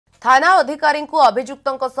थाना अधिकारी को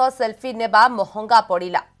अभियुक्तों सह सेल्फी नेबा महंगा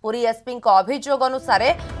पड़ा। पुरी एसपी अभियोग अनुसार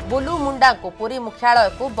बुलू मुंडा को पुरी मुख्यालय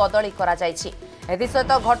को बदली करा जायछि।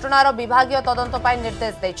 एसत घटनार विभागीय तदंत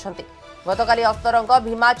निर्देश देइछन्ति। गतकाली अस्तरंग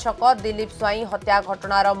भीमा छक दिलीप स्वाई हत्या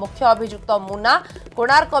घटनार मुख्य अभियुक्त मुना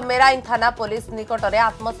कोणार्क मेराइन थाना पुलिस निकट में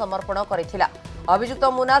आत्मसमर्पण करथिला। अभियुक्त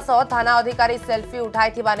मुना सह थाना अधिकारी सेल्फी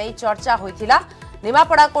उठाइथिबा नै चर्चा होइथिला।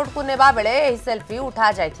 निमापड़ा कोर्ट को नेबा बेले एही सेल्फी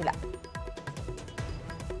उठा जायथिला।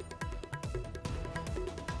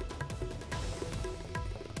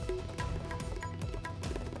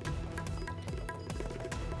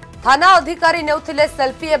 थाना अधिकारी नेउथिले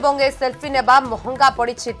सेल्फी एवं ए सेल्फी नेबा महंगा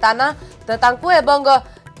पड़ी ताना तांकु एवं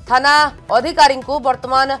थाना अधिकारी को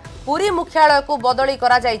वर्तमान पुरी मुख्यालय को बदली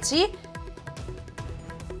करा जायछि।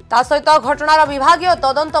 ता सहित घटनार विभागीय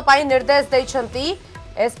तदंत पाई निर्देश दैछन्ति।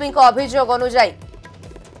 एसपी को अभियोग अनुसार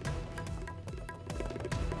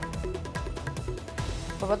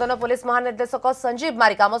पूर्वतन पुलिस महानिर्देशक संजीव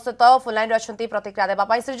मारिक आम सहित फोनलाइन अच्छी प्रतिक्रिया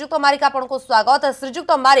देवाई। श्रीजुक्त मारिक आपन को स्वागत।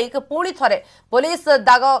 श्रीजुक्त मारिक पुणी थे पुलिस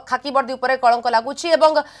दाग खाकी वर्दी उपर कलंक लगुच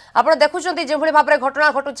आप देखुं जो भाव में घटना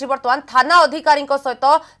घटुची बर्तमान थाना अधिकारी सहित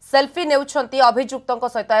सेल्फी नेउछंती अभियुक्तों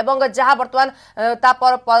सहित जहाँ बर्तमान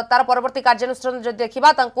तार परवर्ती कार्यानुष्ठान जो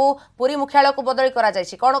देखा पुरी मुख्यालय को बदली करा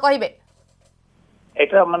जायछि कौन कहिबे?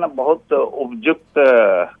 एटा माने बहुत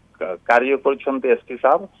उपयुक्त कार्य कर एसपी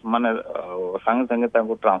साहब माने संगे संगे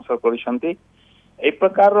ट्रांसफर कर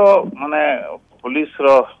प्रकार माने पुलिस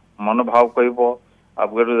रो मनोभाव कहबो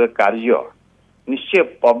अब कार्य निश्चय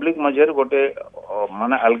पब्लिक मझे गोटे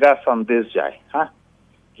माने अलगा संदेश जाए। हाँ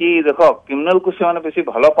कि देखो क्रिमिनल को से बेसी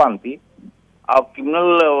भल पाती आ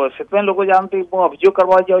क्रिमिनल से लोक जानते अभियोग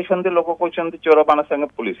करवा जाऊँ लोक कहते चोर मान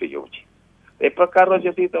संगे पुलिस हो ए प्रकार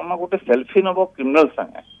जदि तुम गोटे सेल्फी नब क्रिमिनल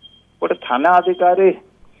संगे गोटे थाना अधिकारी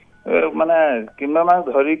माने क्रिमिनल मान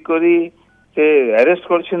धरिक से अरेस्ट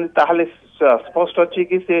कर स्पष्ट अच्छी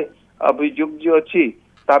कि से अभियोग जो अच्छी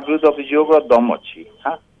विरुद्ध अभियोग दम अच्छी।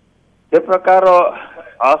 हाँ से प्रकार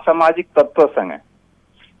असामाजिक तत्व संगे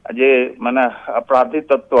जे माने अपराधी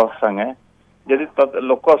तत्व संगे यदि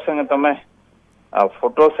लोक संगे तमें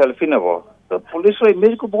फोटो सेल्फी नेब तो पुलिस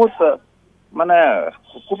इमेज को बहुत माने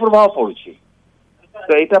कुप्रभाव पड़ुछि।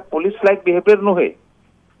 तो यहाँ पुलिस लाइक बिहेवियर नुहे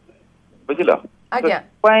बुझल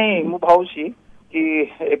मु भावुची कि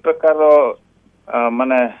ए प्रकार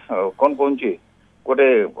माने कौन कौन गोटे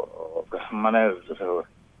माने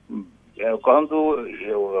कहतु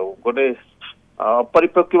गोटे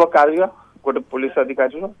अपरिपक्व कार्य गोटे पुलिस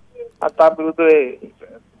अधिकारी विरुद्ध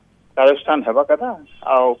कार्यानुष्ठान हेबा कथा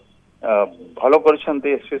आ भल कर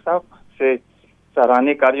एसपी साहब से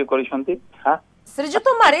सराहनीय कार्य कर। हाँ श्रीजुक्त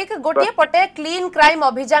मारिक गोटे पटे क्लीन क्राइम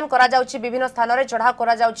अभियान करा जाउछि विभिन्न स्थान रे चढ़ाव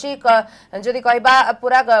करा जाउछि जदि कहबा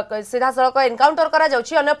पूरा सीधा सड़क एनकाउंटर करा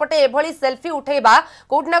जाउछि अन्य पटे एभली सेल्फी उठेबा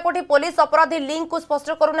कोठना कोठी पुलिस अपराधी लिंक को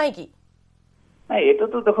स्पष्ट करू नाही कि नहीं एटा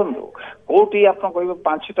तो देखंतु कोठी आपन कहबा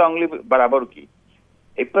 5टा अंगुली बराबर की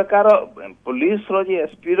ए प्रकार पुलिस रो जे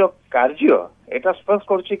एसपी रो कार्य एटा स्पष्ट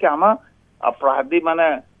करछि कि हम अपराधी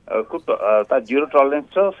माने ता जीरो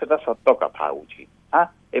टॉलरेंस सेटा सत्य कथा होछि। हाँ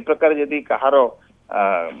ए प्रकार यदि कहार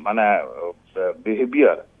माने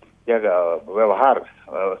बिहेवियर या व्यवहार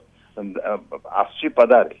आसी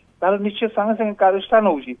पदारे तार निश्चय संगे संगे कार्यानुष्ठान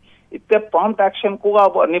होउछि। इते प्रॉम्प्ट एक्शन को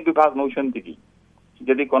अन्य विभाग नौछंती कि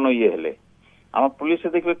यदि कोनो ये हेले हम पुलिस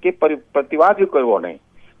देखबे के प्रतिवाद भी करबो नै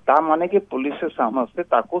ता माने कि पुलिस समस्ते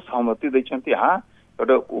ताको सहमति दैछंती। हाँ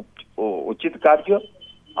गोटे उचित कार्य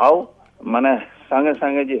आउ माने संगे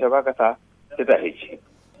संगे जे हेबा कथा सेटा हेछि।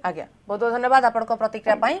 आज्ञा बहुत बहुत धन्यवाद आपण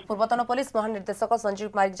प्रतिक्रिया पाई। पूर्वतन पुलिस महानिर्देशक संजीव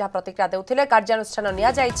मारिक जहाँ प्रतिक्रिया देउथिले कार्यानुष्ठान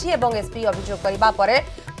निया जायछि एवं एसपी अभियोग करबा परे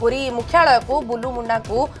पुरी मुख्यालय को बुलू मुंडा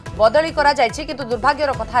को बदली करा जायछि। किंतु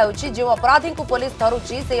दुर्भाग्यर कथा होछि जे अपराधी को पुलिस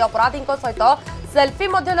धरुछि से अपराधी सहित सेल्फी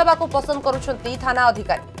मध्य नेबाको पसंद करुछंती थाना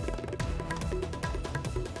अधिकारी।